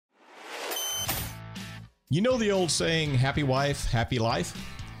You know the old saying, happy wife, happy life?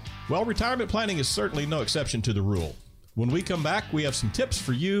 Well, retirement planning is certainly no exception to the rule. When we come back, we have some tips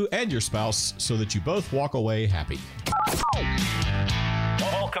for you and your spouse so that you both walk away happy.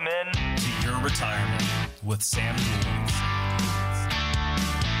 Welcome in to Your Retirement with Sam Gould.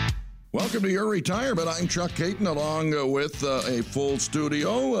 Welcome to Your Retirement. I'm Chuck Caton, along with a full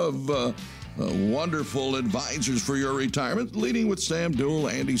studio of wonderful advisors for your retirement, leading with Sam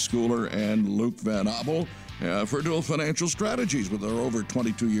Duell, Andy Schooler, and Luke Van Abel for Duell Financial Strategies with our over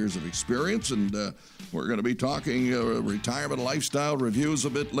 22 years of experience. And we're going to be talking retirement lifestyle reviews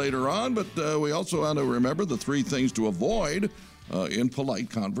a bit later on, but we also want to remember the three things to avoid in polite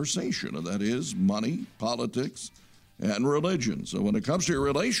conversation, and that is money, politics, and religion. So when it comes to your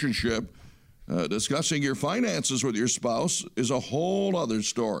relationship, discussing your finances with your spouse is a whole other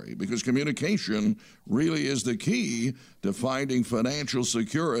story, because communication really is the key to finding financial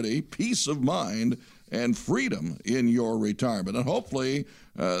security, peace of mind, and freedom in your retirement, and hopefully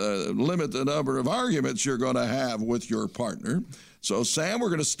limit the number of arguments you're going to have with your partner. So, Sam, we're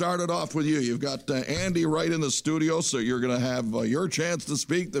going to start it off with you. You've got Andy right in the studio, so you're going to have your chance to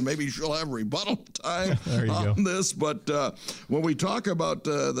speak. Then maybe she'll have rebuttal time on this. But when we talk about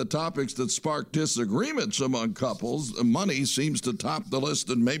the topics that spark disagreements among couples, money seems to top the list.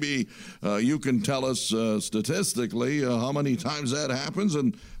 And maybe you can tell us statistically how many times that happens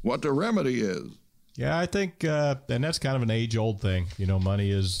and what the remedy is. Yeah, I think, and that's kind of an age-old thing. You know,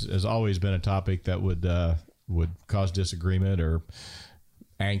 money has always been a topic that would cause disagreement or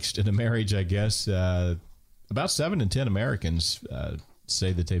angst in a marriage, I guess. About 7 in 10 Americans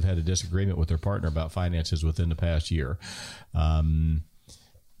say that they've had a disagreement with their partner about finances within the past year.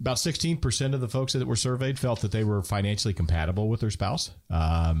 About 16% of the folks that were surveyed felt that they were financially compatible with their spouse.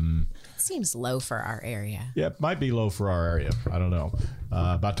 Seems low for our area. Yeah, it might be low for our area. I don't know.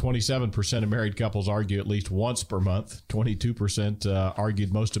 About 27% of married couples argue at least once per month. 22%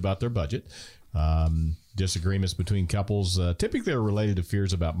 argued most about their budget. Disagreements between couples typically are related to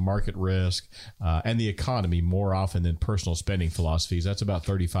fears about market risk and the economy more often than personal spending philosophies. That's about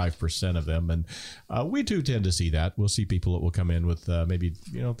 35% of them. And we too tend to see that. We'll see people that will come in with maybe,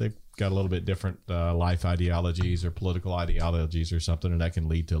 they've got a little bit different life ideologies or political ideologies or something, and that can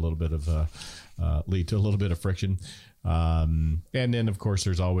lead to a little bit of friction. And then, of course,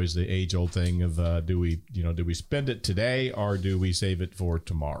 there's always the age-old thing of do we spend it today or do we save it for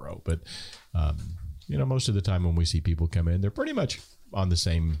tomorrow? But most of the time when we see people come in, they're pretty much on the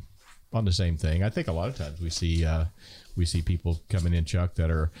same thing. I think a lot of times we see people coming in, Chuck,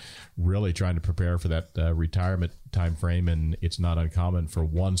 that are really trying to prepare for that retirement time frame, and it's not uncommon for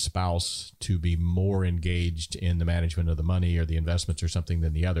one spouse to be more engaged in the management of the money or the investments or something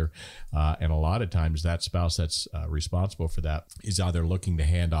than the other. And a lot of times that spouse that's responsible for that is either looking to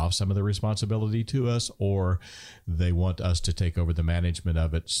hand off some of the responsibility to us, or they want us to take over the management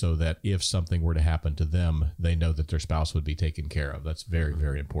of it so that if something were to happen to them, they know that their spouse would be taken care of. That's very,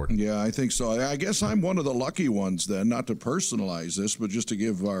 very important. Yeah, I think so. I guess I'm one of the lucky ones then, not to personalize this, but just to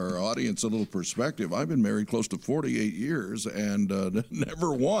give our audience a little perspective. I've been married close to 48 years, and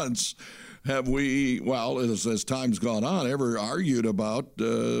never once have we, as time's gone on, ever argued about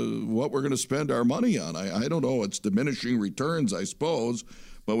what we're going to spend our money on. I don't know. It's diminishing returns, I suppose,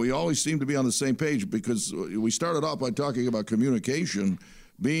 but we always seem to be on the same page, because we started off by talking about communication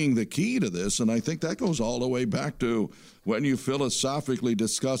being the key to this, and I think that goes all the way back to when you philosophically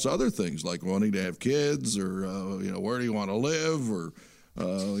discuss other things like wanting to have kids, or where do you want to live, or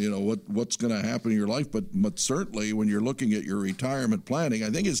what's going to happen in your life. But certainly when you're looking at your retirement planning, I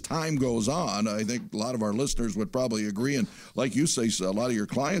think as time goes on, I think a lot of our listeners would probably agree, and like you say, a lot of your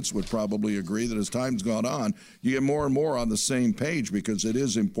clients would probably agree that as time's gone on, you get more and more on the same page, because it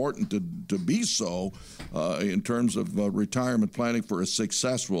is important to be so in terms of retirement planning for a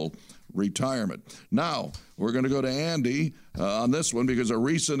successful retirement. Now, we're going to go to Andy on this one, because a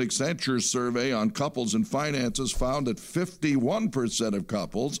recent Accenture survey on couples and finances found that 51% of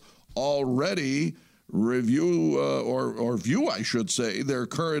couples already review or view, I should say, their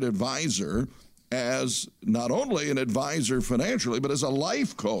current advisor as not only an advisor financially, but as a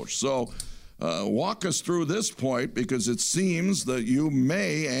life coach. So walk us through this point, because it seems that you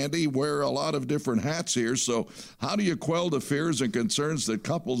may, Andy, wear a lot of different hats here. So how do you quell the fears and concerns that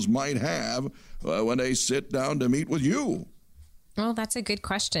couples might have when they sit down to meet with you? Well, that's a good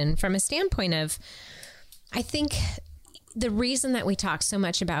question. From a standpoint of, I think the reason that we talk so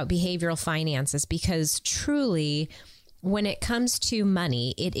much about behavioral finance is because truly, when it comes to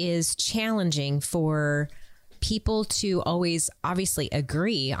money, it is challenging for people to always obviously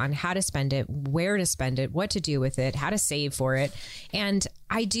agree on how to spend it, where to spend it, what to do with it, how to save for it. And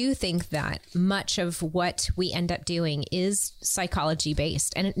I do think that much of what we end up doing is psychology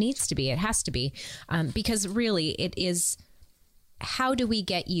based, and it needs to be, it has to be, because really it is, how do we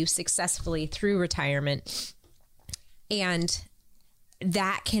get you successfully through retirement? And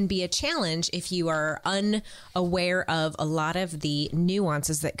that can be a challenge if you are unaware of a lot of the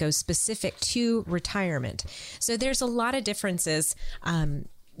nuances that go specific to retirement. So there's a lot of differences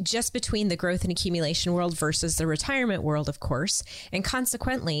just between the growth and accumulation world versus the retirement world, of course. And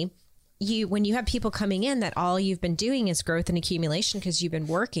consequently, when you have people coming in that all you've been doing is growth and accumulation because you've been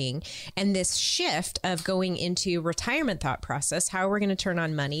working, and this shift of going into retirement thought process, how we're going to turn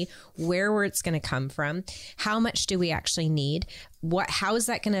on money, where it's going to come from, how much do we actually need, how is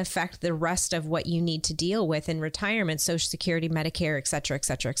that going to affect the rest of what you need to deal with in retirement, Social Security, Medicare, et cetera, et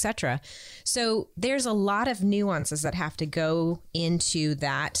cetera, et cetera. So there's a lot of nuances that have to go into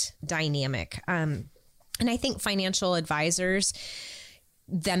that dynamic. And I think financial advisors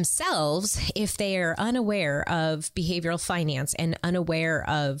themselves, if they are unaware of behavioral finance and unaware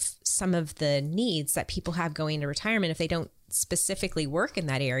of some of the needs that people have going to retirement, if they don't specifically work in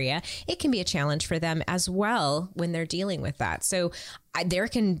that area, it can be a challenge for them as well when they're dealing with that. So there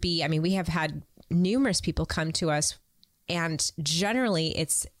can be, we have had numerous people come to us, and generally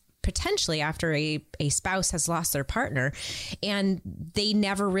it's potentially after a spouse has lost their partner and they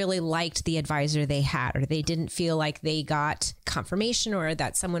never really liked the advisor they had, or they didn't feel like they got confirmation or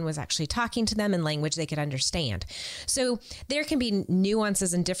that someone was actually talking to them in language they could understand. So there can be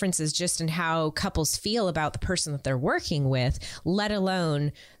nuances and differences just in how couples feel about the person that they're working with, let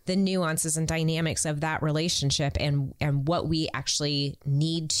alone the nuances and dynamics of that relationship and what we actually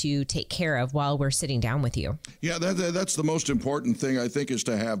need to take care of while we're sitting down with you. Yeah, that's the most important thing, I think, is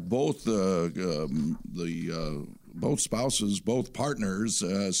to have both both spouses, both partners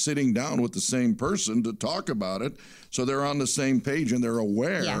sitting down with the same person to talk about it, so they're on the same page and they're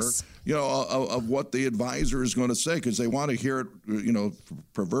aware, yes, of what the advisor is going to say, because they want to hear it,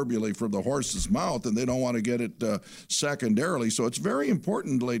 proverbially from the horse's mouth, and they don't want to get it secondarily. So it's very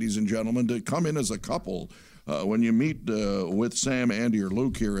important, ladies and gentlemen, to come in as a couple when you meet with Sam, Andy, or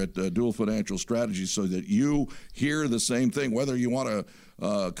Luke here at Dual Financial Strategies, so that you hear the same thing, whether you want to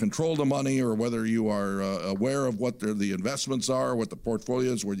control the money or whether you are aware of what the investments are, what the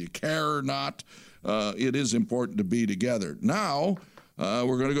portfolio is, whether you care or not. It is important to be together. Now,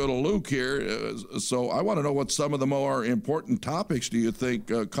 we're going to go to Luke here. So I want to know what some of the more important topics do you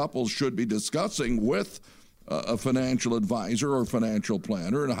think couples should be discussing with a financial advisor or financial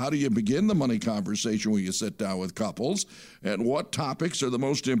planner, and how do you begin the money conversation when you sit down with couples, and what topics are the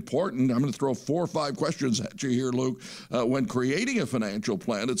most important? I'm going to throw 4 or 5 questions at you here, Luke. When creating a financial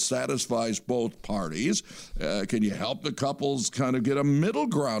plan that satisfies both parties, can you help the couples kind of get a middle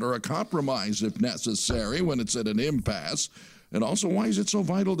ground or a compromise if necessary when it's at an impasse? And also, why is it so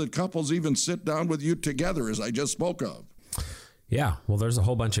vital that couples even sit down with you together, as I just spoke of? Yeah, well, there's a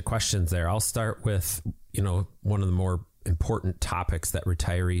whole bunch of questions there. I'll start with, one of the more important topics that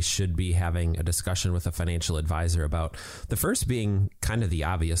retirees should be having a discussion with a financial advisor about. The first being kind of the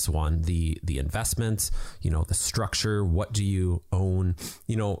obvious one, the investments, the structure, what do you own?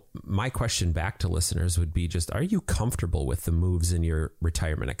 My question back to listeners would be just, are you comfortable with the moves in your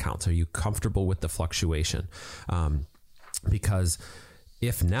retirement accounts? Are you comfortable with the fluctuation? Because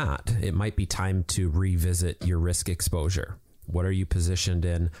if not, it might be time to revisit your risk exposure. What are you positioned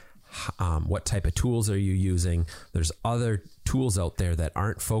in? What type of tools are you using? There's other tools out there that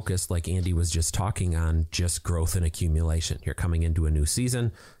aren't focused, like Andy was just talking on, just growth and accumulation. You're coming into a new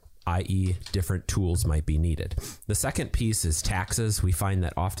season, i.e. different tools might be needed. The second piece is taxes. We find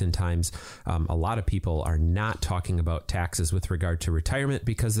that oftentimes a lot of people are not talking about taxes with regard to retirement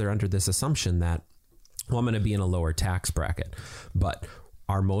because they're under this assumption that, well, I'm going to be in a lower tax bracket. But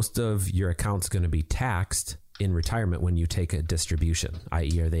are most of your accounts going to be taxed in retirement when you take a distribution,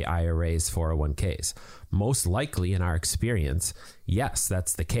 i.e. are they IRAs, 401ks? Most likely in our experience, yes,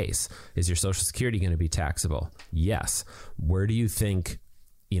 that's the case. Is your Social Security going to be taxable? Yes. Where do you think,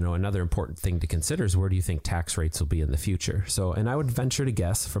 another important thing to consider is where do you think tax rates will be in the future? So, and I would venture to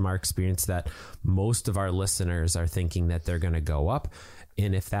guess from our experience that most of our listeners are thinking that they're going to go up.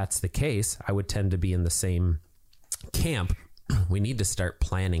 And if that's the case, I would tend to be in the same camp. We need to start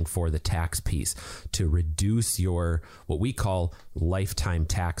planning for the tax piece to reduce your, what we call lifetime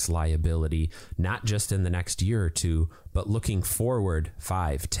tax liability, not just in the next year or two, but looking forward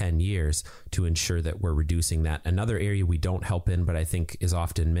 5-10 years to ensure that we're reducing that. Another area we don't help in, but I think is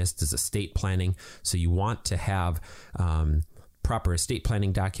often missed, is estate planning. So you want to have proper estate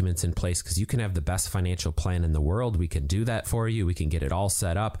planning documents in place, because you can have the best financial plan in the world. We can do that for you. We can get it all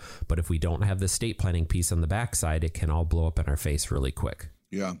set up. But if we don't have the estate planning piece on the backside, it can all blow up in our face really quick.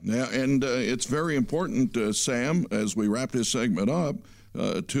 Yeah, and it's very important, Sam, as we wrap this segment up,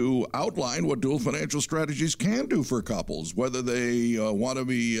 to outline what dual financial strategies can do for couples, whether they want to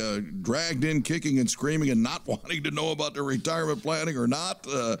be dragged in kicking and screaming and not wanting to know about their retirement planning or not.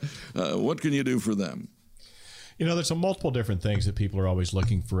 What can you do for them? You know, there's multiple different things that people are always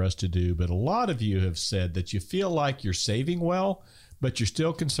looking for us to do, but a lot of you have said that you feel like you're saving well, but you're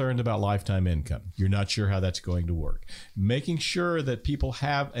still concerned about lifetime income. You're not sure how that's going to work. Making sure that people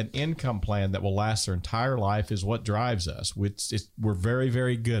have an income plan that will last their entire life is what drives us. We're very,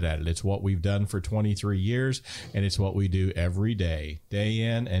 very good at it. It's what we've done for 23 years, and it's what we do every day, day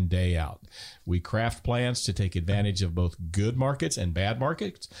in and day out. We craft plans to take advantage of both good markets and bad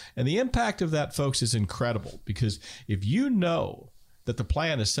markets. And the impact of that, folks, is incredible, because if you know that the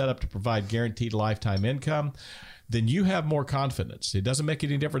plan is set up to provide guaranteed lifetime income, then you have more confidence. It doesn't make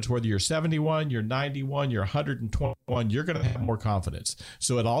any difference whether you're 71, you're 91, you're 121, you're going to have more confidence.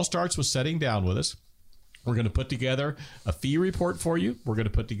 So it all starts with sitting down with us. We're going to put together a fee report for you. We're going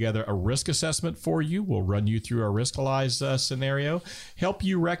to put together a risk assessment for you. We'll run you through our Riskalyze scenario, help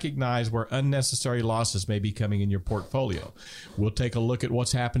you recognize where unnecessary losses may be coming in your portfolio. We'll take a look at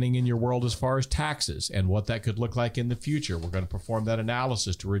what's happening in your world as far as taxes and what that could look like in the future. We're going to perform that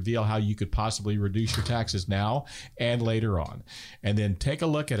analysis to reveal how you could possibly reduce your taxes now and later on. And then take a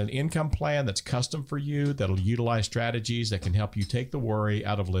look at an income plan that's custom for you, that'll utilize strategies that can help you take the worry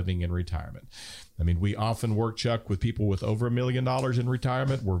out of living in retirement. I mean, we often work, Chuck, with people with over $1 million in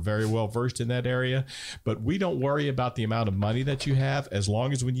retirement. We're very well versed in that area, but we don't worry about the amount of money that you have, as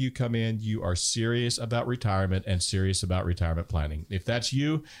long as when you come in, you are serious about retirement and serious about retirement planning. If that's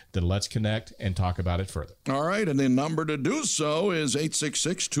you, then let's connect and talk about it further. All right, and the number to do so is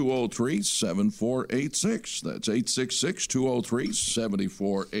 866-203-7486. That's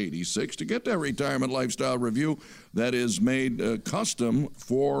 866-203-7486 to get that retirement lifestyle review that is made custom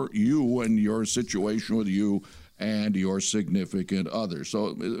for you and your situation with you and your significant other.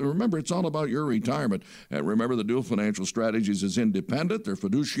 So remember, it's all about your retirement. And remember, the Dual Financial Strategies is independent. They're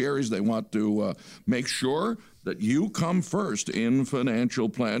fiduciaries. They want to make sure that you come first in financial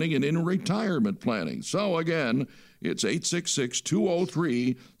planning and in retirement planning. So again, it's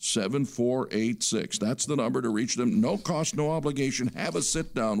 866-203-7486. That's the number to reach them. No cost, no obligation. Have a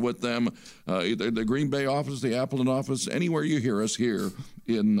sit down with them, either the Green Bay office, the Appleton office, anywhere you hear us here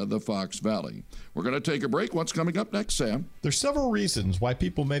in the Fox Valley. We're going to take a break. What's coming up next, Sam? There's several reasons why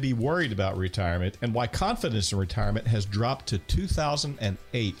people may be worried about retirement and why confidence in retirement has dropped to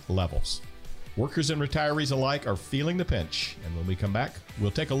 2008 levels. Workers and retirees alike are feeling the pinch. And when we come back,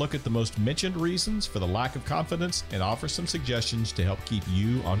 we'll take a look at the most mentioned reasons for the lack of confidence and offer some suggestions to help keep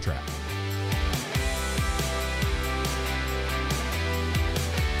you on track.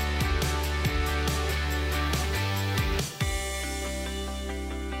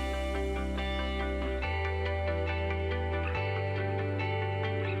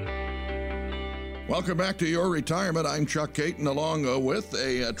 Welcome back to Your Retirement. I'm Chuck Caton, along with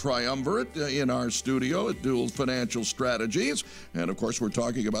a triumvirate in our studio at Dual Financial Strategies. And, of course, we're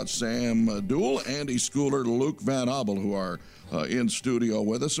talking about Sam Dual, Andy Schooler, Luke Van Abel, who are in studio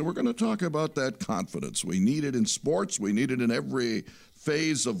with us. And we're going to talk about that confidence. We need it in sports. We need it in every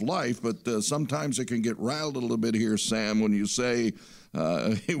phase of life. But sometimes it can get riled a little bit here, Sam, when you say...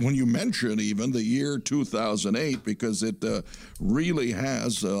 when you mention even the year 2008, because it really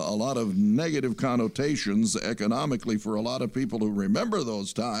has a lot of negative connotations economically for a lot of people who remember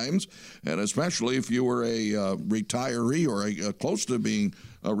those times, and especially if you were a retiree or close to being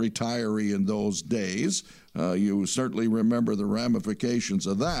a retiree in those days, you certainly remember the ramifications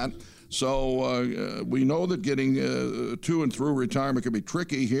of that. So we know that getting to and through retirement can be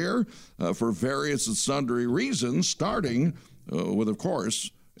tricky here for various and sundry reasons, starting with, of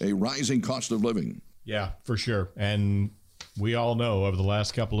course, a rising cost of living. Yeah, for sure. And we all know over the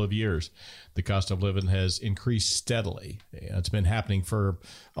last couple of years, the cost of living has increased steadily. It's been happening for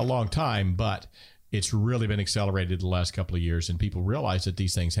a long time, but it's really been accelerated the last couple of years. And people realize that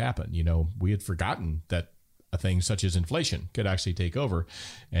these things happen. You know, we had forgotten that a thing such as inflation could actually take over.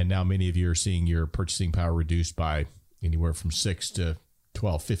 And now many of you are seeing your purchasing power reduced by anywhere from 6 to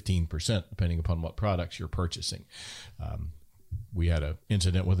 12, 15%, depending upon what products you're purchasing. We had an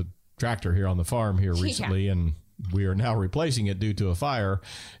incident with a tractor here on the farm here recently, and we are now replacing it due to a fire.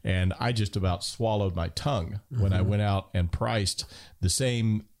 And I just about swallowed my tongue when I went out and priced the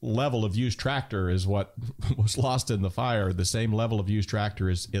same level of used tractor is what was lost in the fire. The same level of used tractor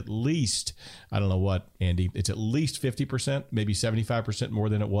is at least, I don't know what, Andy, it's at least 50%, maybe 75% more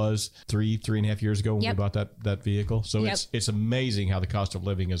than it was 3.5 years ago when we bought that vehicle. So it's amazing how the cost of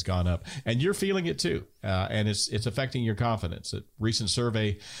living has gone up, and you're feeling it too. And it's affecting your confidence. A recent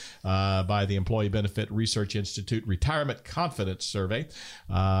survey by the Employee Benefit Research Institute Retirement Confidence Survey,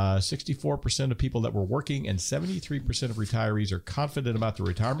 64% of people that were working and 73% of retirees are confident about the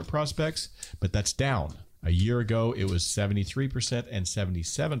retirement prospects, but that's down. A year ago, it was 73% and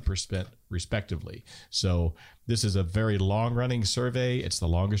 77% respectively. So this is a very long-running survey. It's the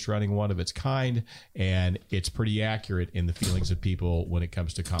longest-running one of its kind, and it's pretty accurate in the feelings of people when it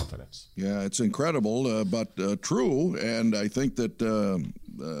comes to confidence. Yeah, it's incredible, but true. And I think that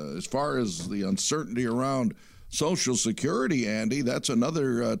as far as the uncertainty around Social Security, Andy, that's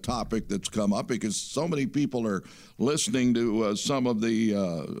another topic that's come up because so many people are listening to some of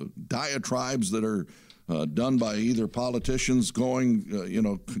the diatribes that are done by either politicians going,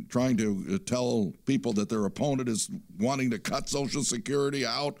 trying to tell people that their opponent is wanting to cut Social Security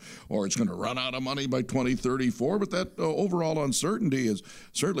out or it's going to run out of money by 2034. But that overall uncertainty is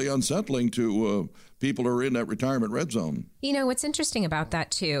certainly unsettling to people who are in that retirement red zone. You know, what's interesting about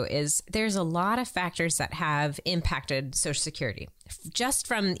that, too, is there's a lot of factors that have impacted Social Security, just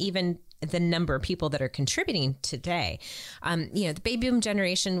from even the number of people that are contributing today. The baby boom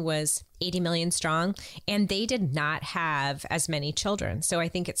generation was 80 million strong, and they did not have as many children. So I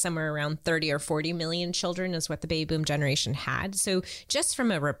think it's somewhere around 30 or 40 million children is what the baby boom generation had. So just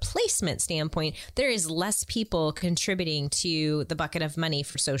from a replacement standpoint, there is less people contributing to the bucket of money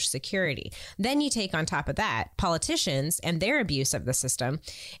for Social Security. Then you take on top of that politicians and their abuse of the system,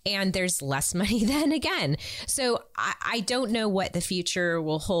 and there's less money then again. So I don't know what the future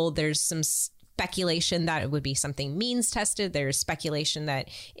will hold. There's some speculation that it would be something means tested. There's speculation that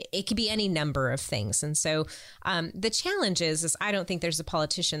it could be any number of things. And so the challenge is I don't think there's a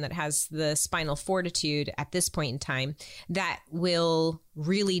politician that has the spinal fortitude at this point in time that will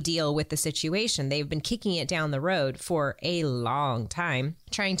really deal with the situation. They've been kicking it down the road for a long time,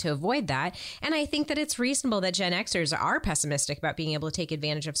 trying to avoid that. And I think that it's reasonable that Gen Xers are pessimistic about being able to take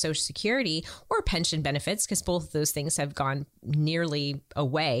advantage of Social Security or pension benefits, because both of those things have gone nearly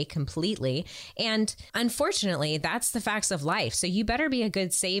away completely. And unfortunately, that's the facts of life. So you better be a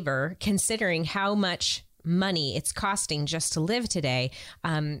good saver, considering how much money it's costing just to live today.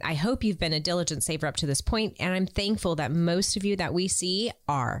 I hope you've been a diligent saver up to this point, and I'm thankful that most of you that we see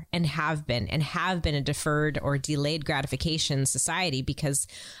are and have been a deferred or delayed gratification society, because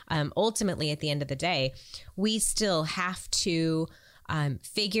ultimately at the end of the day, we still have to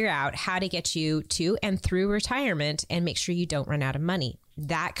figure out how to get you to and through retirement and make sure you don't run out of money.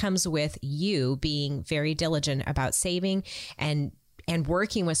 That comes with you being very diligent about saving and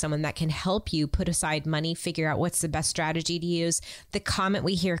working with someone that can help you put aside money, figure out what's the best strategy to use. The comment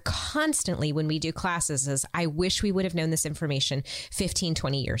we hear constantly when we do classes is, I wish we would have known this information 15,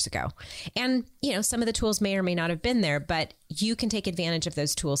 20 years ago. And, some of the tools may or may not have been there, but you can take advantage of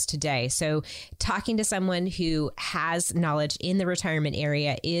those tools today. So talking to someone who has knowledge in the retirement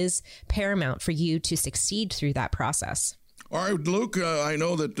area is paramount for you to succeed through that process. All right, Luke, I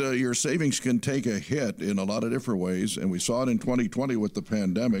know that your savings can take a hit in a lot of different ways, and we saw it in 2020 with the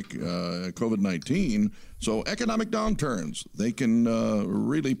pandemic, COVID-19. So economic downturns, they can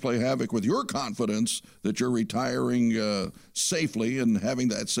really play havoc with your confidence that you're retiring safely and having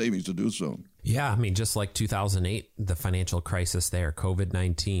that savings to do so. Yeah, just like 2008, the financial crisis there,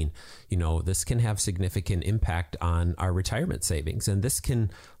 COVID-19, this can have significant impact on our retirement savings. And this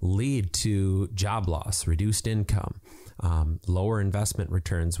can lead to job loss, reduced income, lower investment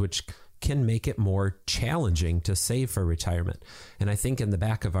returns, which can make it more challenging to save for retirement. And I think in the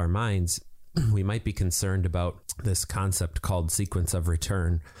back of our minds, we might be concerned about this concept called sequence of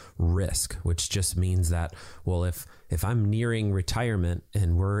return risk, which just means that, well, if I'm nearing retirement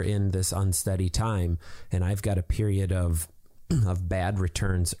and we're in this unsteady time and I've got a period of bad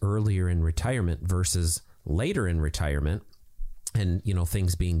returns earlier in retirement versus later in retirement, and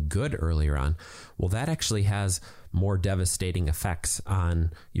things being good earlier on, well, that actually has more devastating effects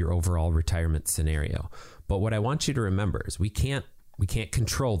on your overall retirement scenario. But what I want you to remember is we can't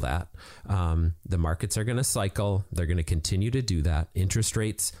control that. The markets are going to cycle. They're going to continue to do that. Interest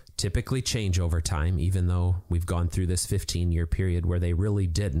rates typically change over time, even though we've gone through this 15-year period where they really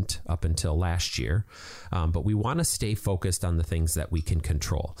didn't up until last year. But we want to stay focused on the things that we can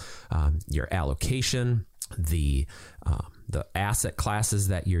control. Your allocation, the The asset classes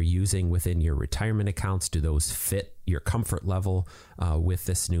that you're using within your retirement accounts, do those fit your comfort level with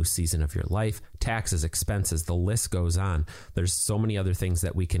this new season of your life? Taxes, expenses, the list goes on. There's so many other things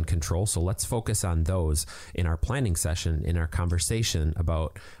that we can control. So let's focus on those in our planning session, in our conversation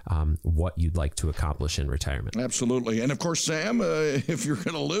about what you'd like to accomplish in retirement. Absolutely. And of course, Sam, if you're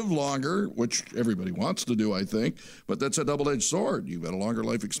going to live longer, which everybody wants to do, I think, but that's a double-edged sword. You've got a longer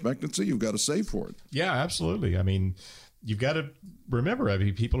life expectancy. You've got to save for it. Yeah, absolutely. I mean, you've got to remember, I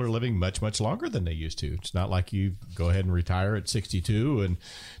mean, people are living much, much longer than they used to. It's not like you go ahead and retire at 62 and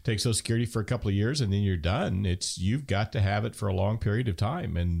take Social Security for a couple of years and then you're done. You've got to have it for a long period of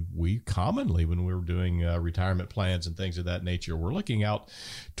time. And we commonly, when we're doing retirement plans and things of that nature, we're looking out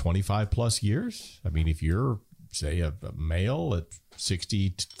 25 plus years. I mean, if you're, say, a male at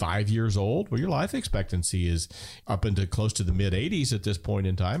 65 years old, well, your life expectancy is up into close to the mid 80s at this point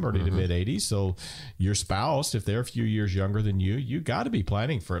in time, early to mid 80s. So your spouse, if they're a few years younger than you got to be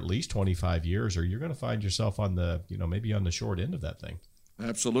planning for at least 25 years, or you're going to find yourself on the, maybe on the short end of that thing.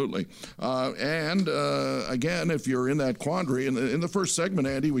 Absolutely. And again, if you're in that quandary, in the first segment,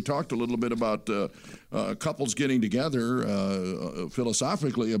 Andy, we talked a little bit about couples getting together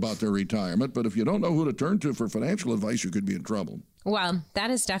philosophically about their retirement. But if you don't know who to turn to for financial advice, you could be in trouble. Well,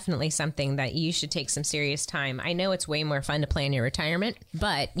 that is definitely something that you should take some serious time. I know it's way more fun to plan your retirement,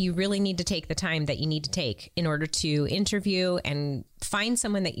 but you really need to take the time that you need to take in order to interview and find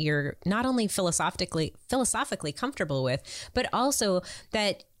someone that you're not only philosophically comfortable with, but also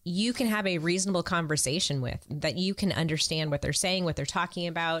that you can have a reasonable conversation with, that you can understand what they're saying, what they're talking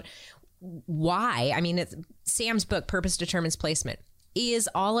about, why. I mean, Sam's book, Purpose Determines Placement, is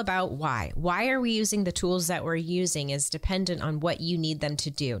all about why. Why are we using the tools that we're using is dependent on what you need them to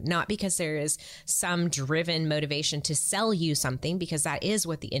do, not because there is some driven motivation to sell you something, because that is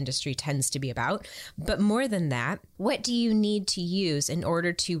what the industry tends to be about. But more than that, what do you need to use in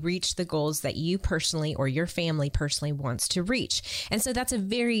order to reach the goals that you personally or your family personally wants to reach? And so that's a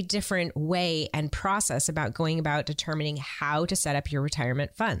very different way and process about going about determining how to set up your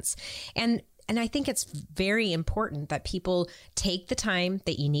retirement funds. And I think it's very important that people take the time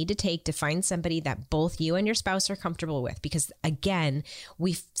that you need to take to find somebody that both you and your spouse are comfortable with. Because again,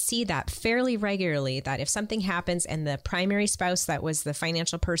 we see that fairly regularly, that if something happens and the primary spouse that was the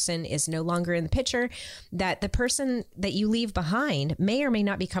financial person is no longer in the picture, that the person that you leave behind may or may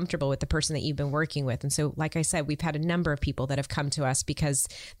not be comfortable with the person that you've been working with. And so, like I said, we've had a number of people that have come to us because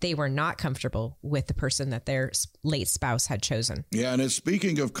they were not comfortable with the person that their late spouse had chosen. Yeah, and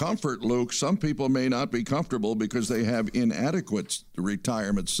speaking of comfort, Luke, some people may not be comfortable because they have inadequate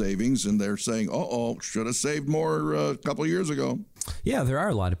retirement savings, and they're saying, should have saved more a couple of years ago. Yeah, there are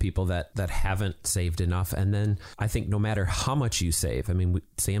a lot of people that haven't saved enough. And then I think no matter how much you save, I mean,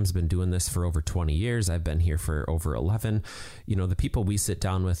 Sam's been doing this for over 20 years. I've been here for over 11. The people we sit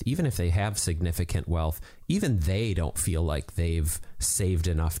down with, even if they have significant wealth, even they don't feel like they've saved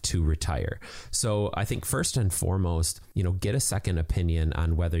enough to retire. So I think first and foremost, get a second opinion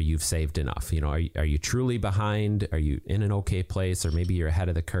on whether you've saved enough. Are you truly behind? Are you in an okay place? Or maybe you're ahead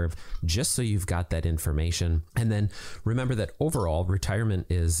of the curve, just so you've got that information. And then remember that overall, retirement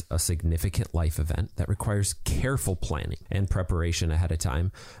is a significant life event that requires careful planning and preparation ahead of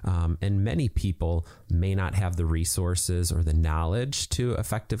time. And many people may not have the resources or the knowledge to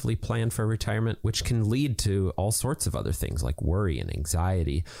effectively plan for retirement, which can lead to all sorts of other things like worry and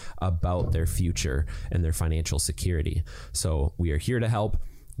anxiety about their future and their financial security. So we are here to help.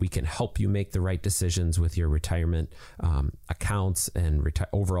 We can help you make the right decisions with your retirement accounts and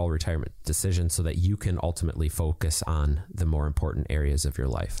overall retirement decisions so that you can ultimately focus on the more important areas of your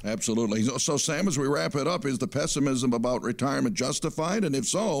life. Absolutely. So, Sam, as we wrap it up, is the pessimism about retirement justified? And if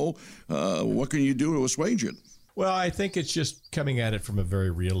so, what can you do to assuage it? Well, I think it's just coming at it from a very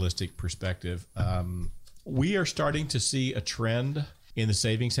realistic perspective. We are starting to see a trend in the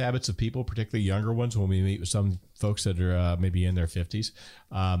savings habits of people, particularly younger ones, when we meet with some folks that are maybe in their 50s,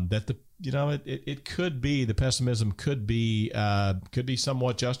 that it could be, the pessimism could be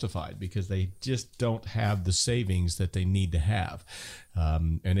somewhat justified because they just don't have the savings that they need to have.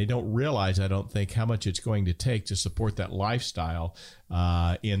 And they don't realize, I don't think, how much it's going to take to support that lifestyle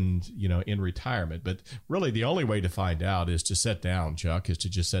in retirement. But really the only way to find out is to sit down, Chuck, is to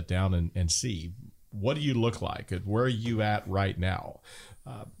just sit down and see, what do you look like? Where are you at right now?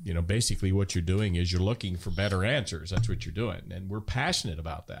 Basically what you're doing is you're looking for better answers. That's what you're doing. And we're passionate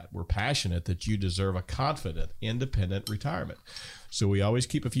about that. We're passionate that you deserve a confident, independent retirement. So we always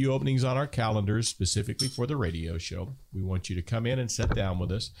keep a few openings on our calendars specifically for the radio show. We want you to come in and sit down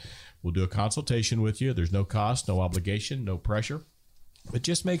with us. We'll do a consultation with you. There's no cost, no obligation, no pressure. But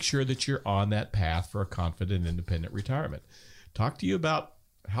just make sure that you're on that path for a confident, independent retirement. Talk to you about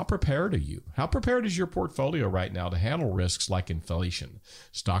how prepared are you? How prepared is your portfolio right now to handle risks like inflation,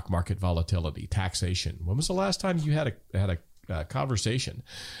 stock market volatility, taxation? When was the last time you had a conversation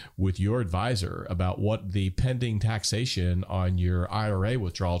with your advisor about what the pending taxation on your IRA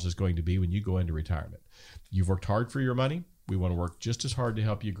withdrawals is going to be when you go into retirement? You've worked hard for your money. We want to work just as hard to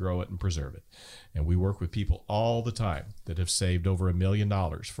help you grow it and preserve it. And we work with people all the time that have saved over $1 million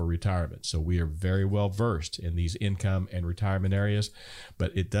for retirement. So we are very well versed in these income and retirement areas,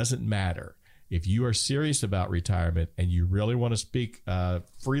 but it doesn't matter. If you are serious about retirement and you really want to speak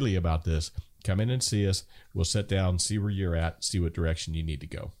freely about this, come in and see us. We'll sit down, see where you're at, see what direction you need to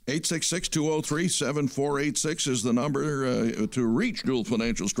go. 866-203-7486 is the number to reach Dual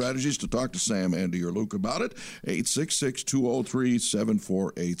Financial Strategies to talk to Sam, Andy, or Luke about it.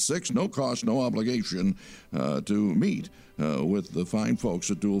 866-203-7486. No cost, no obligation to meet with the fine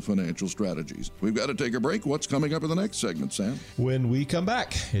folks at Dual Financial Strategies. We've got to take a break. What's coming up in the next segment, Sam? When we come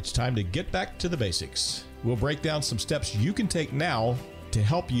back, it's time to get back to the basics. We'll break down some steps you can take now to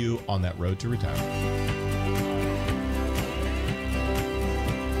help you on that road to retirement.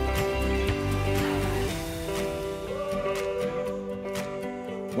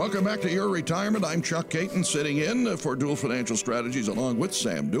 Welcome back to Your Retirement. I'm Chuck Caton, sitting in for Dual Financial Strategies along with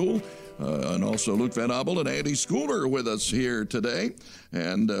Sam Dual. And also Luke Van Abel and Andy Schooler with us here today.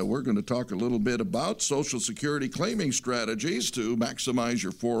 And we're going to talk a little bit about Social Security claiming strategies to maximize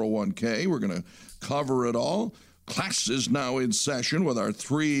your 401k. We're going to cover it all. Class is now in session with our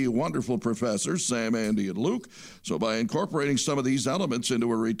three wonderful professors, Sam, Andy, and Luke. So by incorporating some of these elements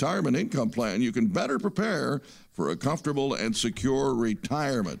into a retirement income plan, you can better prepare for a comfortable and secure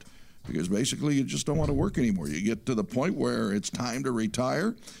retirement. Because basically you just don't want to work anymore. You get to the point where it's time to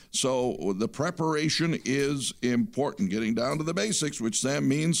retire. So the preparation is important. Getting down to the basics, which Sam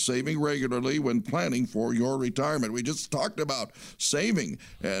means saving regularly when planning for your retirement. We just talked about saving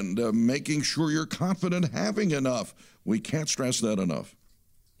and making sure you're confident having enough. We can't stress that enough.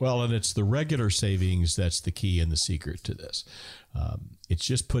 Well, and it's the regular savings that's the key and the secret to this. It's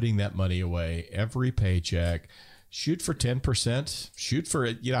just putting that money away every paycheck. Shoot for 10%. Shoot for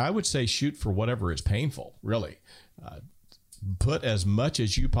it. I would say shoot for whatever is painful, really. Put as much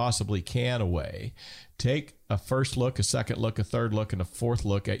as you possibly can away. Take a first look, a second look, a third look, and a fourth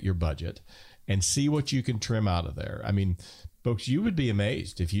look at your budget and see what you can trim out of there. I mean, folks, you would be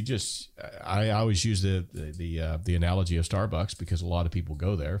amazed if you just, I always use the analogy of Starbucks because a lot of people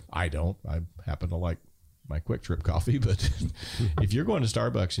go there. I don't. I happen to like my Quick Trip coffee, but if you're going to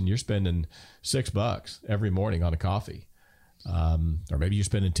Starbucks and you're spending $6 every morning on a coffee, or maybe you're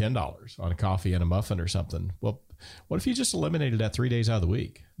spending $10 on a coffee and a muffin or something. Well, what if you just eliminated that 3 days out of the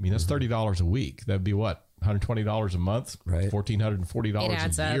week? I mean, that's $30 a week. That'd be what? $120 a month, right?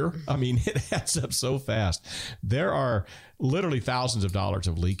 $1,440 a year. I mean, it adds up so fast. There are literally thousands of dollars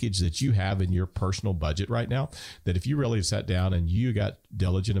of leakage that you have in your personal budget right now that if you really sat down and you got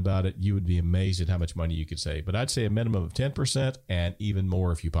diligent about it, you would be amazed at how much money you could save. But I'd say a minimum of 10% and even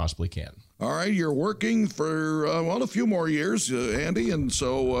more if you possibly can. All right, you're working for, a few more years, Andy, and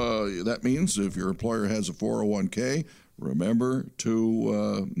so that means if your employer has a 401k, remember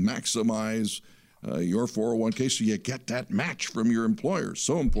to maximize your 401k so you get that match from your employer.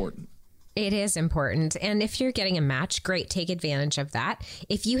 So important. It is important. And if you're getting a match, great, take advantage of that.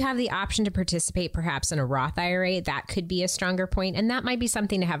 If you have the option to participate perhaps in a Roth IRA, that could be a stronger point. And that might be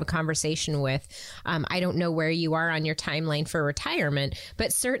something to have a conversation with. I don't know where you are on your timeline for retirement,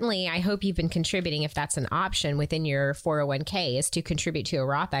 but certainly I hope you've been contributing, if that's an option within your 401k, is to contribute to a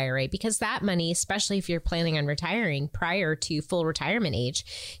Roth IRA, because that money, especially if you're planning on retiring prior to full retirement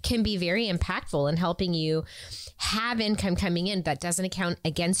age, can be very impactful in helping you have income coming in that doesn't account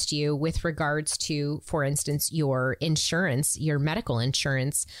against you with regards to, for instance, your insurance, your medical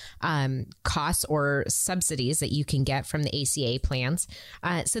insurance costs or subsidies that you can get from the ACA plans.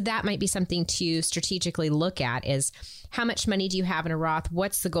 So that might be something to strategically look at, is how much money do you have in a Roth?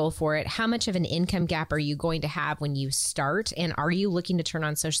 What's the goal for it? How much of an income gap are you going to have when you start? And are you looking to turn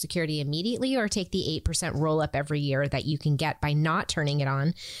on Social Security immediately or take the 8% roll up every year that you can get by not turning it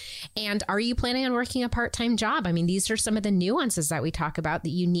on? And are you planning on working a part-time job? I mean, these are some of the nuances that we talk about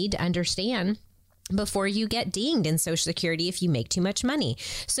that you need to understand before you get dinged in Social Security if you make too much money.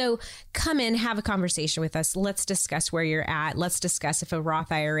 So come in, have a conversation with us. Let's discuss where you're at. Let's discuss if a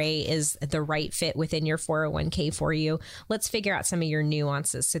Roth IRA is the right fit within your 401k for you. Let's figure out some of your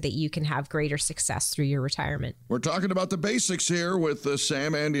nuances so that you can have greater success through your retirement. We're talking about the basics here with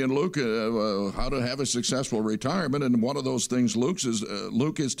Sam, Andy, and Luke, how to have a successful retirement. And one of those things, Luke,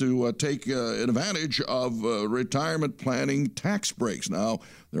 is to take advantage of retirement planning tax breaks. Now,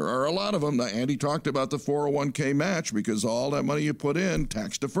 there are a lot of them. Now, Andy talked about the 401k match because all that money you put in,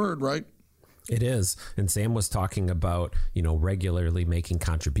 tax deferred, right? It is. And Sam was talking about, regularly making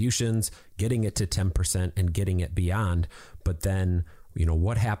contributions, getting it to 10% and getting it beyond. But then,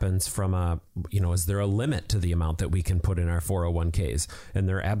 what happens from is there a limit to the amount that we can put in our 401ks? And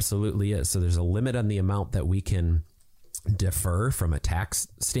there absolutely is. So there's a limit on the amount that we can defer from a tax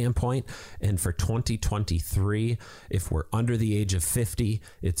standpoint. And for 2023, if we're under the age of 50,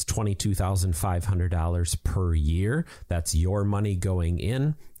 it's $22,500 per year. That's your money going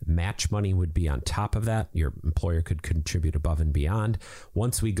in. Match money would be on top of that. Your employer could contribute above and beyond.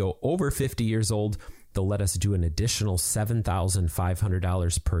 Once we go over 50 years old, they'll let us do an additional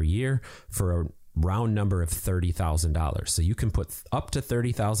 $7,500 per year for a round number of $30,000. So you can put up to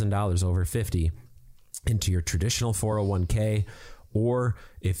 $30,000 over 50 into your traditional 401k, or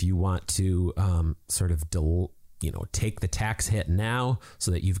if you want to take the tax hit now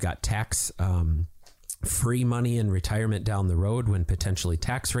so that you've got tax free money in retirement down the road when potentially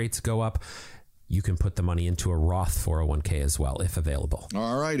tax rates go up, you can put the money into a Roth 401k as well, if available.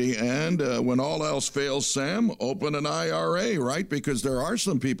 All righty. And when all else fails, Sam, open an IRA, right? Because there are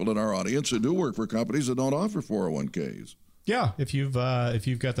some people in our audience who do work for companies that don't offer 401ks. Yeah, if you've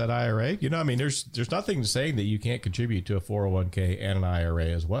got that IRA, there's nothing saying that you can't contribute to a 401k and an IRA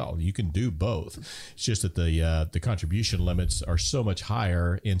as well. You can do both. It's just that the contribution limits are so much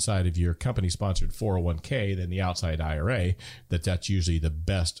higher inside of your company-sponsored 401k than the outside IRA that's usually the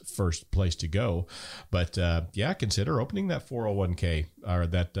best first place to go. But consider opening that 401k or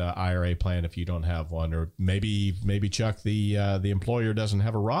that IRA plan if you don't have one, or maybe Chuck, the employer doesn't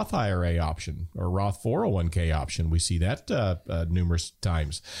have a Roth IRA option or Roth 401k option. We see that numerous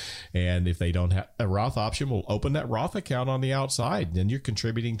times. And if they don't have a Roth option, we'll open that Roth account on the outside. Then you're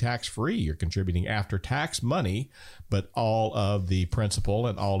contributing tax-free. You're contributing after-tax money, but all of the principal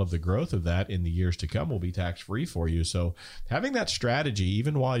and all of the growth of that in the years to come will be tax-free for you. So having that strategy,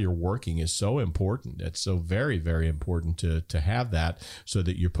 even while you're working, is so important. It's so very, very important to have that so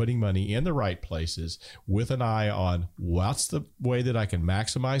that you're putting money in the right places with an eye on what's the way that I can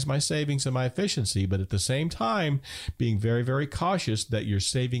maximize my savings and my efficiency, but at the same time, being very, very cautious that you're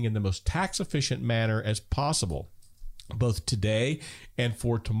saving in the most tax efficient manner as possible, both today and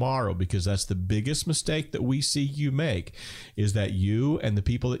for tomorrow, because that's the biggest mistake that we see you make, is that you and the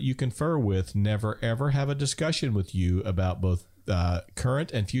people that you confer with never, ever have a discussion with you about both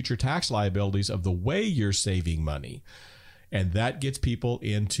current and future tax liabilities of the way you're saving money. And that gets people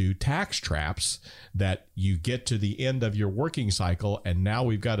into tax traps that you get to the end of your working cycle, and now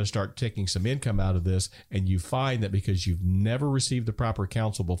we've got to start taking some income out of this. And you find that because you've never received the proper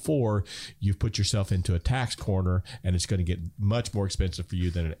counsel before, you've put yourself into a tax corner, and it's going to get much more expensive for you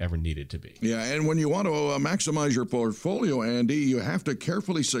than it ever needed to be. Yeah, and when you want to maximize your portfolio, Andy, you have to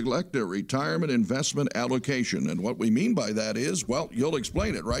carefully select a retirement investment allocation. And what we mean by that is, well, you'll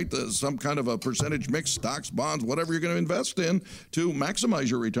explain it, right? Some kind of a percentage mix, stocks, bonds, whatever you're going to invest in to maximize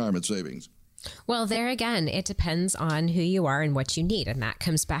your retirement savings. Well, there again, it depends on who you are and what you need. And that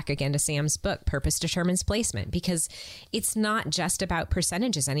comes back again to Sam's book, Purpose Determines Placement, because it's not just about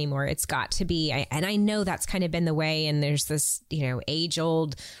percentages anymore. It's got to be, and I know that's kind of been the way. And there's this, age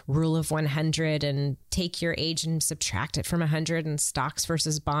old rule of 100 and take your age and subtract it from 100 and stocks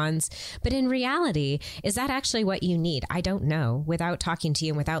versus bonds. But in reality, is that actually what you need? I don't know. Without talking to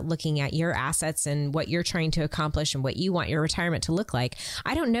you and without looking at your assets and what you're trying to accomplish and what you want your retirement to look like,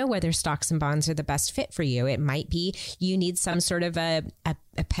 I don't know whether stocks and bonds are the best fit for you. It might be you need some sort of a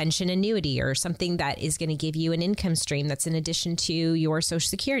pension annuity or something that is going to give you an income stream that's in addition to your Social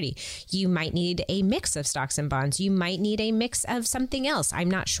Security. You might need a mix of stocks and bonds. You might need a mix of something else. I'm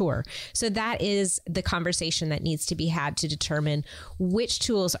not sure. So that is the conversation that needs to be had to determine which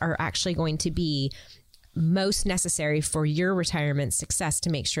tools are actually going to be most necessary for your retirement success to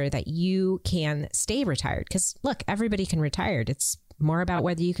make sure that you can stay retired. Because look, everybody can retire. It's more about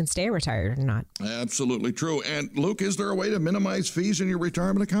whether you can stay retired or not. Absolutely true. And Luke, is there a way to minimize fees in your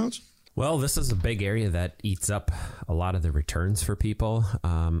retirement accounts? Well, this is a big area that eats up a lot of the returns for people.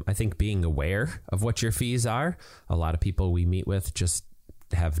 I think being aware of what your fees are, a lot of people we meet with just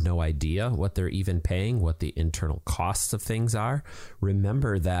have no idea what they're even paying, what the internal costs of things are.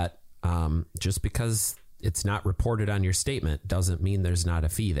 Remember that Just because it's not reported on your statement doesn't mean there's not a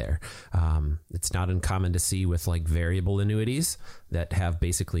fee there. It's not uncommon to see with like variable annuities that have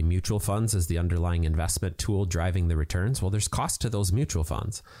basically mutual funds as the underlying investment tool driving the returns. Well, there's cost to those mutual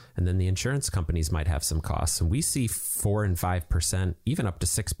funds. And then the insurance companies might have some costs. And we see 4 and 5%, even up to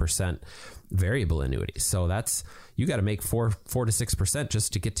 6% variable annuities. So you got to make 4 to 6%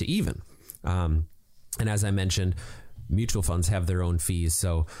 just to get to even. And as I mentioned, mutual funds have their own fees.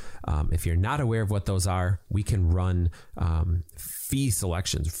 So if you're not aware of what those are, we can run fee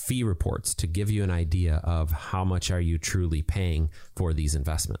selections, fee reports to give you an idea of how much are you truly paying for these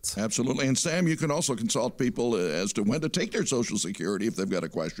investments. Absolutely. And Sam, you can also consult people as to when to take their Social Security if they've got a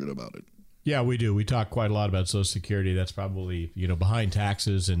question about it. Yeah, we do. We talk quite a lot about Social Security. That's probably, behind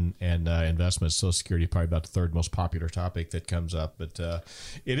taxes and investments, Social Security is probably about the third most popular topic that comes up. But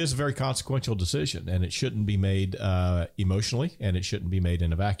it is a very consequential decision, and it shouldn't be made emotionally, and it shouldn't be made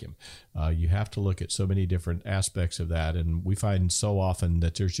in a vacuum. You have to look at so many different aspects of that, and we find so often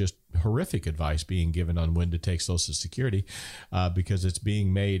that there's just horrific advice being given on when to take Social Security because it's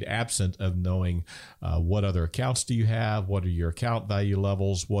being made absent of knowing what other accounts do you have, what are your account value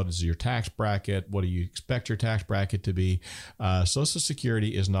levels, what is your tax bracket, what do you expect your tax bracket to be. Social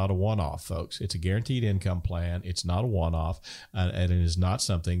Security is not a one-off, folks. It's a guaranteed income plan. It's not a one-off, and it is not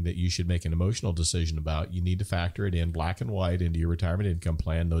something that you should make an emotional decision about. You need to factor it in black and white into your retirement income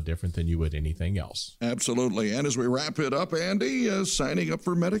plan, no different than you would anything else. Absolutely. And as we wrap it up, Andy, signing up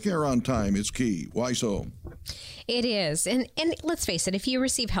for Medicare on time is key. Why so? It is. And let's face it, if you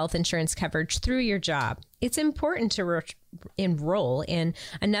receive health insurance coverage through your job, it's important to enroll in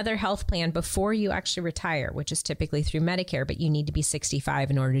another health plan before you actually retire, which is typically through Medicare, but you need to be 65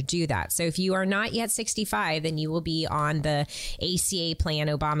 in order to do that. So if you are not yet 65, then you will be on the ACA plan,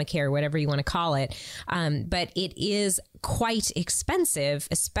 Obamacare, whatever you want to call it. But it is quite expensive,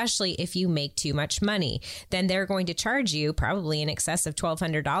 especially if you make too much money. Then they're going to charge you probably in excess of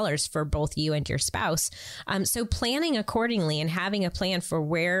 $1,200 for both you and your spouse. So planning accordingly and having a plan for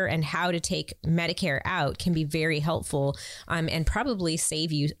where and how to take Medicare out can be very helpful and probably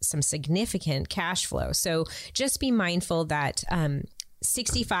save you some significant cash flow. So just be mindful that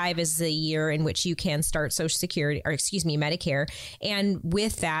 65 is the year in which you can start Medicare. And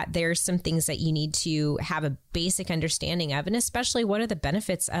with that, there's some things that you need to have a basic understanding of, and especially what are the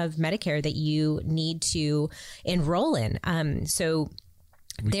benefits of Medicare that you need to enroll in.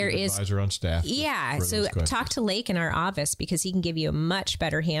 There is advisor on staff. Yeah. So talk to Lake in our office because he can give you a much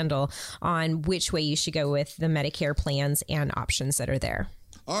better handle on which way you should go with the Medicare plans and options that are there.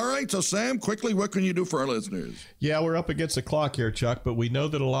 All right. So, Sam, quickly, what can you do for our listeners? Yeah, we're up against the clock here, Chuck, but we know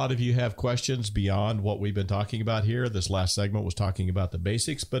that a lot of you have questions beyond what we've been talking about here. This last segment was talking about the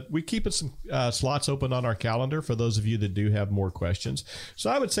basics, but we keep some slots open on our calendar for those of you that do have more questions. So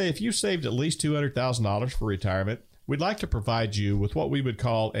I would say if you saved at least $200,000 for retirement, we'd like to provide you with what we would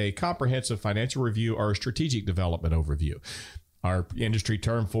call a comprehensive financial review or a strategic development overview. Our industry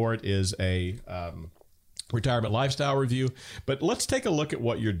term for it is a retirement lifestyle review. But let's take a look at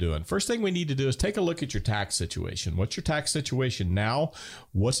what you're doing. First thing we need to do is take a look at your tax situation. What's your tax situation now?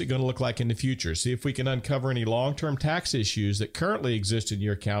 What's it going to look like in the future? See if we can uncover any long-term tax issues that currently exist in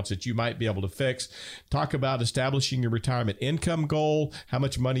your accounts that you might be able to fix. Talk about establishing your retirement income goal, how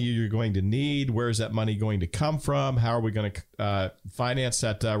much money you're going to need, where is that money going to come from, how are we going to finance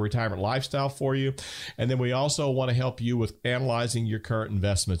that retirement lifestyle for you. And then we also want to help you with analyzing your current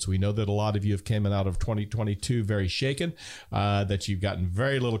investments. We know that a lot of you have come out of 2022 very shaken, that you've gotten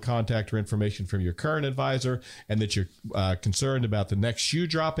very little contact or information from your current advisor, and that you're concerned about the next shoe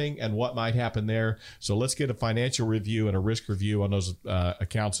dropping and what might happen there. So let's get a financial review and a risk review on those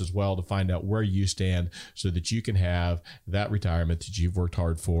accounts as well to find out where you stand so that you can have that retirement that you've worked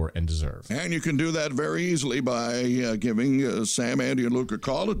hard for and deserve. And you can do that very easily by giving Sam, Andy, and Luke a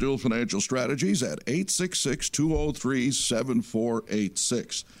call at Dual Financial Strategies at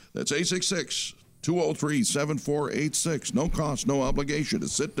 866-203-7486. That's 866-203-7486. No cost, no obligation to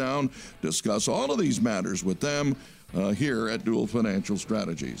sit down, discuss all of these matters with them here at Dual Financial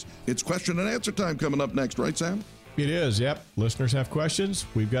Strategies. It's question and answer time coming up next, right, Sam? It is, yep. Listeners have questions.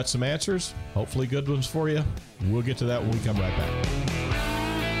 We've got some answers, hopefully good ones for you. We'll get to that when we come right back.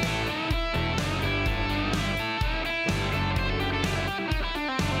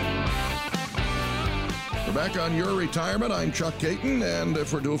 Back on Your Retirement, I'm Chuck Caton, and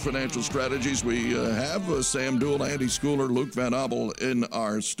for Dual Financial Strategies, we have Sam Dual, Andy Schooler, Luke Van Abel in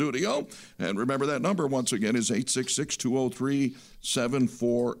our studio. And remember that number, once again, is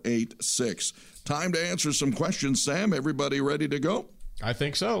 866-203-7486. Time to answer some questions, Sam. Everybody ready to go? I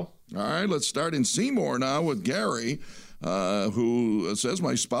think so. All right, let's start in Seymour now with Gary. who says,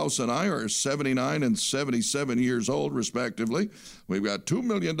 my spouse and I are 79 and 77 years old, respectively. We've got $2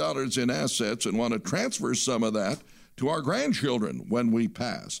 million in assets and want to transfer some of that to our grandchildren when we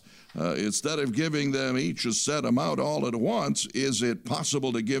pass. Instead of giving them each a set amount all at once, is it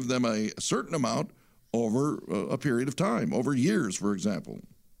possible to give them a certain amount over a period of time, over years, for example?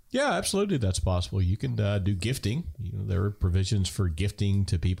 Yeah, absolutely. That's possible. You can do gifting. There are provisions for gifting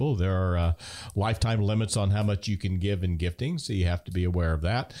to people. There are lifetime limits on how much you can give in gifting, so you have to be aware of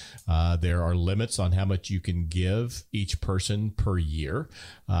that. There are limits on how much you can give each person per year,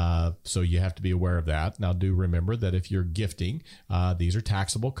 so you have to be aware of that. Now, do remember that if you're gifting, these are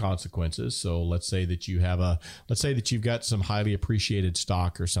taxable consequences. So let's say that you've got some highly appreciated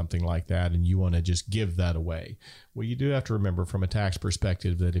stock or something like that, and you want to just give that away. Well, you do have to remember from a tax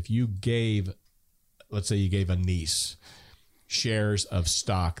perspective that if you gave, let's say you gave a niece shares of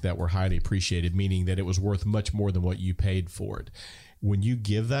stock that were highly appreciated, meaning that it was worth much more than what you paid for it. When you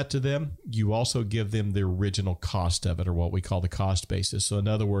give that to them, you also give them the original cost of it, or what we call the cost basis. So in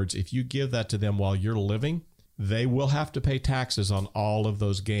other words, if you give that to them while you're living, they will have to pay taxes on all of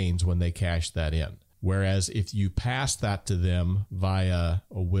those gains when they cash that in. Whereas if you pass that to them via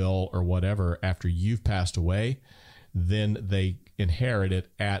a will or whatever after you've passed away, then they inherit it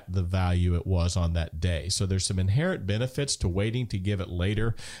at the value it was on that day. So there's some inherent benefits to waiting to give it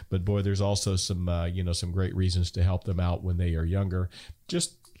later, but boy, there's also some great reasons to help them out when they are younger.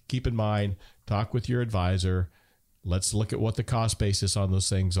 Just keep in mind, talk with your advisor. Let's look at what the cost basis on those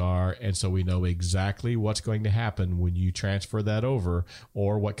things are, and so we know exactly what's going to happen when you transfer that over,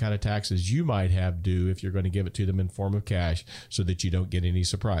 or what kind of taxes you might have due if you're going to give it to them in form of cash, so that you don't get any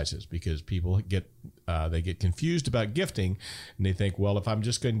surprises. Because people get confused about gifting, and they think, well, if I'm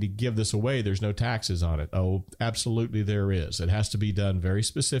just going to give this away, there's no taxes on it. Oh, absolutely there is. It has to be done very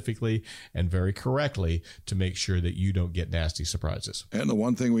specifically and very correctly to make sure that you don't get nasty surprises. And the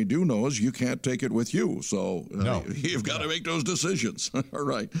one thing we do know is you can't take it with you. So no. You've got to make those decisions. All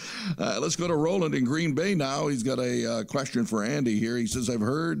right. Let's go to Roland in Green Bay now. He's got a question for Andy here. He says, I've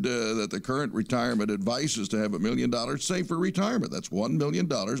heard that the current retirement advice is to have $1 million saved for retirement. That's $1 million.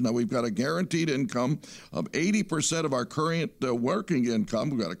 Now, we've got a guaranteed income of 80% of our current working income.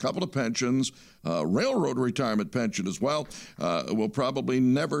 We've got a couple of pensions, railroad retirement pension as well. We'll probably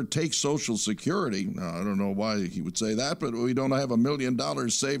never take Social Security. Now, I don't know why he would say that, but we don't have $1 million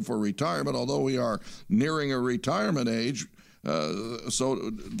saved for retirement, although we are nearing a retirement age.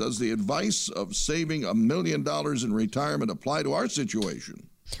 So does the advice of saving $1 million in retirement apply to our situation?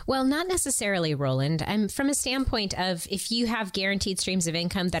 Well, not necessarily, Roland. From a standpoint of if you have guaranteed streams of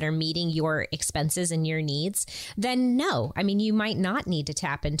income that are meeting your expenses and your needs, then no. I mean, you might not need to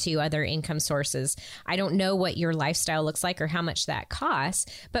tap into other income sources. I don't know what your lifestyle looks like or how much that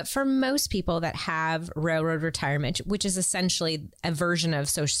costs, but for most people that have railroad retirement, which is essentially a version of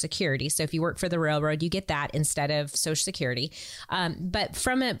Social Security. So if you work for the railroad, you get that instead of Social Security. But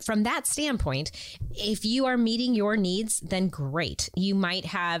from that standpoint, if you are meeting your needs, then great. You might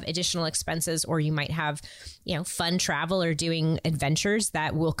have additional expenses, or you might have, fun travel or doing adventures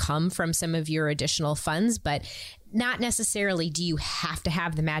that will come from some of your additional funds, but not necessarily do you have to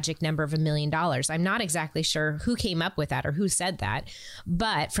have the magic number of $1 million. I'm not exactly sure who came up with that or who said that,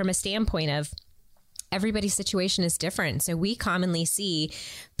 but from a standpoint of everybody's situation is different. So we commonly see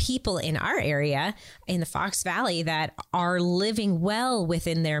people in our area in the Fox Valley that are living well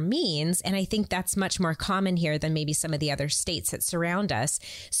within their means. And I think that's much more common here than maybe some of the other states that surround us.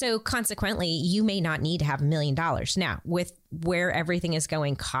 So consequently, you may not need to have $1 million. Now, with where everything is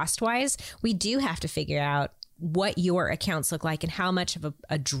going cost-wise, we do have to figure out what your accounts look like and how much of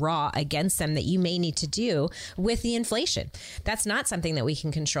a draw against them that you may need to do with the inflation. That's not something that we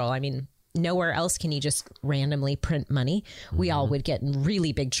can control. I mean, nowhere else can you just randomly print money. We all would get in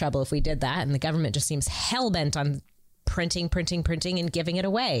really big trouble if we did that. And the government just seems hell-bent on printing and giving it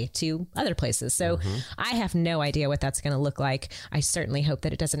away to other places. So I have no idea what that's going to look like. I certainly hope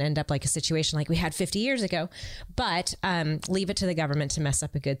that it doesn't end up like a situation like we had 50 years ago, but leave it to the government to mess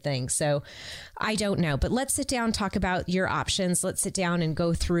up a good thing. So I don't know, but let's sit down, talk about your options. Let's sit down and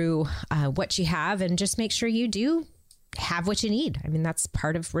go through what you have and just make sure you do have what you need. I mean, that's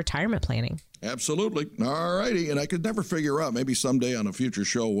part of retirement planning. Absolutely. All righty. And I could never figure out, maybe someday on a future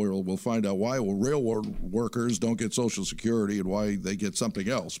show we'll find out why railroad workers don't get Social Security and why they get something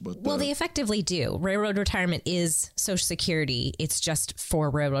else. But well, they effectively do. Railroad retirement is Social Security. It's just for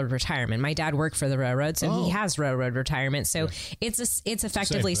railroad retirement. My dad worked for the railroad, so he has railroad retirement. So it's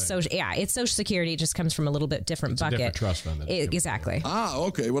effectively social. Yeah, it's Social Security. It just comes from a little bit different bucket. A different trust fund. Exactly.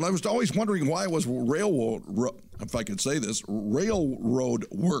 Okay. Well, I was always wondering why it was railroad, if I could say this, railroad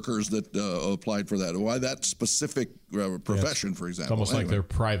workers that applied for that. Why that specific profession, for example? It's almost like their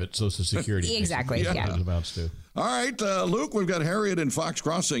private Social Security. Exactly. Yeah. It amounts to. All right, Luke, we've got Harriet in Fox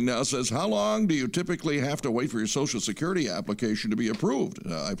Crossing now. Says, how long do you typically have to wait for your Social Security application to be approved?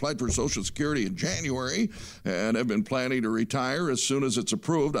 I applied for Social Security in January and have been planning to retire as soon as it's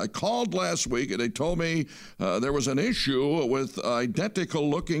approved. I called last week and they told me there was an issue with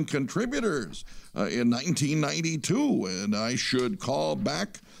identical-looking contributors in 1992, and I should call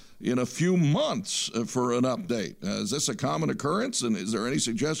back in a few months for an update. Is this a common occurrence, and is there any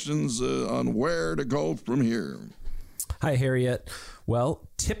suggestions on where to go from here? Hi, Harriet. Well,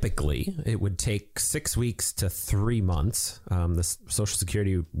 typically it would take 6 weeks to 3 months. The Social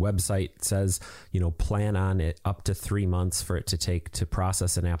Security website says, plan on it up to 3 months for it to take to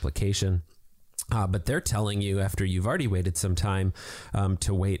process an application. But they're telling you after you've already waited some time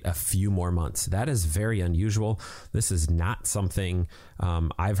to wait a few more months. That is very unusual. This is not something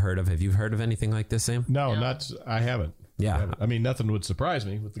I've heard of. Have you heard of anything like this, Sam? No. I haven't. Yeah. I mean, nothing would surprise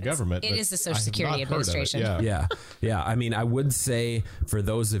me with the government. It is the Social Security Administration. Yeah. I mean, I would say for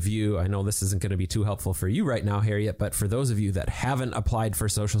those of you, I know this isn't going to be too helpful for you right now, Harriet, but for those of you that haven't applied for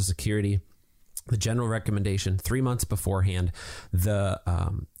Social Security, the general recommendation, 3 months beforehand, the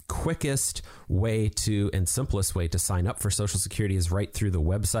quickest way to and simplest way to sign up for Social Security is right through the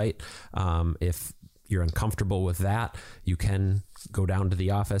website. If you're uncomfortable with that, you can go down to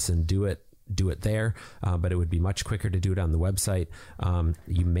the office and do it there. But it would be much quicker to do it on the website.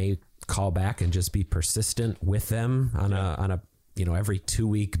 You may call back and just be persistent with them on a every 2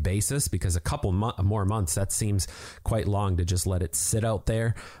 week basis, because a couple more months, that seems quite long to just let it sit out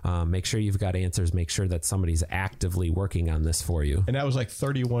there. Make sure you've got answers. Make sure that somebody's actively working on this for you. And that was like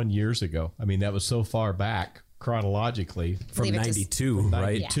 31 years ago. I mean, that was so far back chronologically from 92,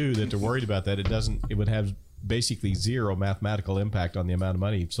 right? 92 that they're worried about that. It would have basically zero mathematical impact on the amount of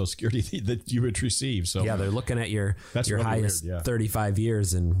money Social Security that you would receive. So yeah, they're looking at your really highest 35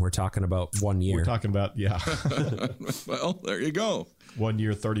 years, and we're talking about 1 year. We're talking about, Well, there you go. 1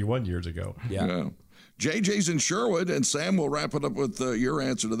 year, 31 years ago. Yeah. JJ's in Sherwood, and Sam will wrap it up with your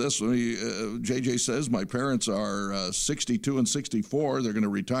answer to this one. JJ says, my parents are 62 and 64. They're going to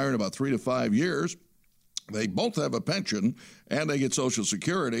retire in about 3 to 5 years. They both have a pension, and they get Social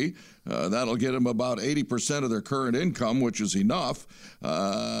Security. That'll get them about 80% of their current income, which is enough.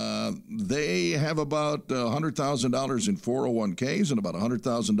 They have about $100,000 in 401ks and about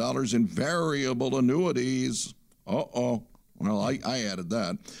 $100,000 in variable annuities. Uh-oh. Well, I added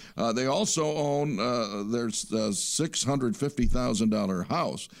that. They also own their $650,000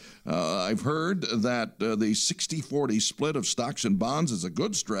 house. I've heard that the 60-40 split of stocks and bonds is a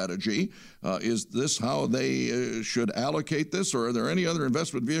good strategy. Is this how they should allocate this, or are there any other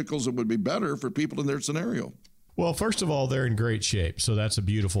investment vehicles that would be better for people in their scenario? Well, first of all, they're in great shape, so that's a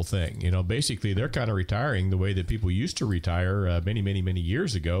beautiful thing. Basically, they're kind of retiring the way that people used to retire many, many, many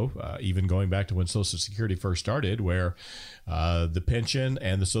years ago, even going back to when Social Security first started, where the pension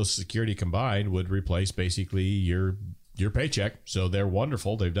and the Social Security combined would replace basically your paycheck. So they're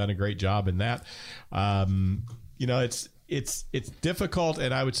wonderful. They've done a great job in that. It's difficult,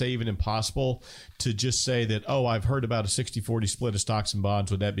 and I would say even impossible, to just say that, I've heard about a 60-40 split of stocks and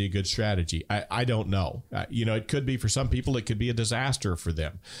bonds. Would that be a good strategy? I don't know. It could be for some people. It could be a disaster for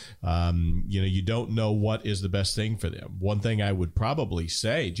them. You don't know what is the best thing for them. One thing I would probably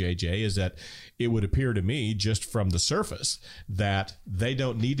say, JJ, is that it would appear to me, just from the surface, that they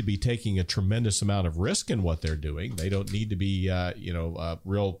don't need to be taking a tremendous amount of risk in what they're doing. They don't need to be,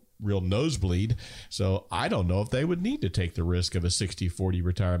 real nosebleed. So I don't know if they would need to take the risk of a 60-40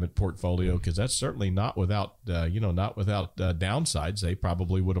 retirement portfolio, because that's certainly not without downsides. They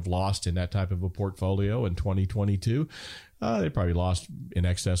probably would have lost in that type of a portfolio in 2022. They probably lost in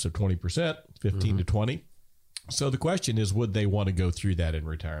excess of 20%, 15 to 20. So the question is, would they want to go through that in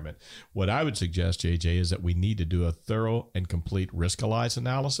retirement? What I would suggest, JJ, is that we need to do a thorough and complete risk-alize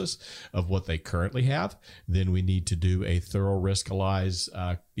analysis of what they currently have. Then we need to do a thorough risk-alize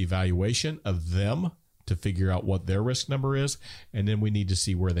evaluation of them to figure out what their risk number is, and then we need to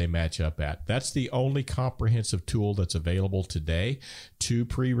see where they match up at. That's the only comprehensive tool that's available today to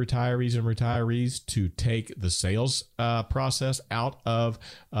pre-retirees and retirees to take the sales process out of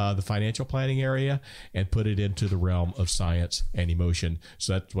the financial planning area and put it into the realm of science and emotion.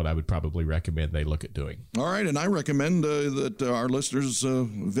 So that's what I would probably recommend they look at doing. All right, and I recommend that our listeners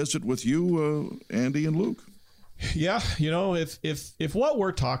visit with you, Andy and Luke. Yeah, if what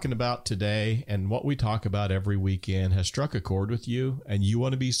we're talking about today and what we talk about every weekend has struck a chord with you, and you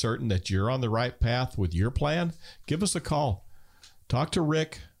want to be certain that you're on the right path with your plan, give us a call. Talk to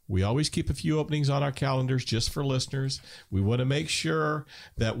Rick. We always keep a few openings on our calendars just for listeners. We want to make sure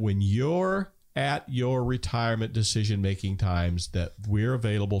that when you're at your retirement decision-making times, that we're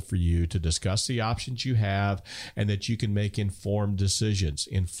available for you to discuss the options you have and that you can make informed decisions.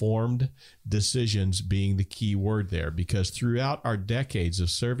 Informed decisions being the key word there, because throughout our decades of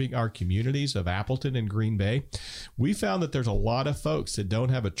serving our communities of Appleton and Green Bay, we found that there's a lot of folks that don't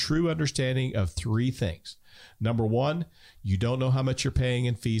have a true understanding of three things. Number one, you don't know how much you're paying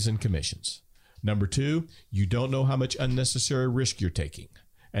in fees and commissions. Number two, you don't know how much unnecessary risk you're taking.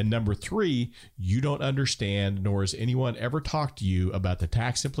 And number three, you don't understand, nor has anyone ever talked to you about the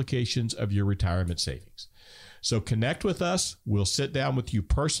tax implications of your retirement savings. So connect with us. We'll sit down with you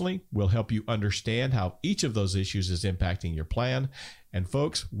personally. We'll help you understand how each of those issues is impacting your plan. And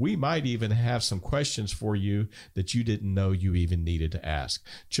folks, we might even have some questions for you that you didn't know you even needed to ask.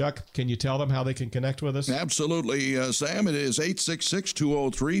 Chuck, can you tell them how they can connect with us? Absolutely, Sam. It is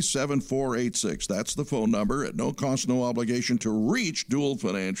 866-203-7486. That's the phone number at no cost, no obligation to reach Dual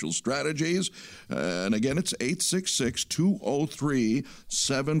Financial Strategies. And again, it's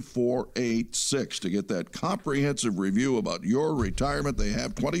 866-203-7486 to get that comprehensive review about your retirement. They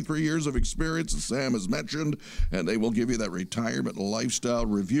have 23 years of experience, as Sam has mentioned, and they will give you that retirement lifestyle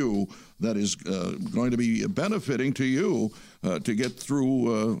review that is going to be benefiting to you to get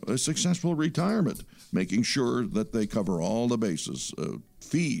through a successful retirement, making sure that they cover all the bases,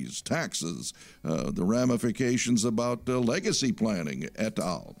 fees, taxes, the ramifications about legacy planning et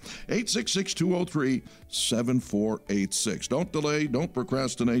al. 866-203-7486. Don't delay, don't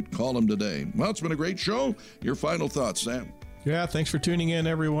procrastinate, call them today. Well, it's been a great show. Your final thoughts, Sam? Yeah, thanks for tuning in,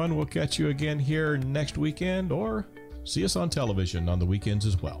 everyone. We'll catch you again here next weekend, or see us on television on the weekends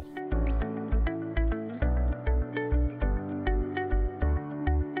as well.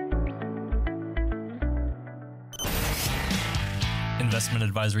 Investment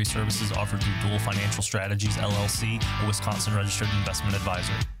advisory services offered through Dual Financial Strategies, LLC, a Wisconsin-registered investment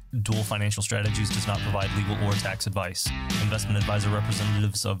advisor. Dual Financial Strategies does not provide legal or tax advice. Investment advisor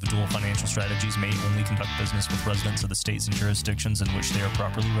representatives of Dual Financial Strategies may only conduct business with residents of the states and jurisdictions in which they are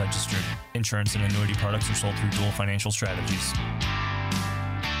properly registered. Insurance and annuity products are sold through Dual Financial Strategies.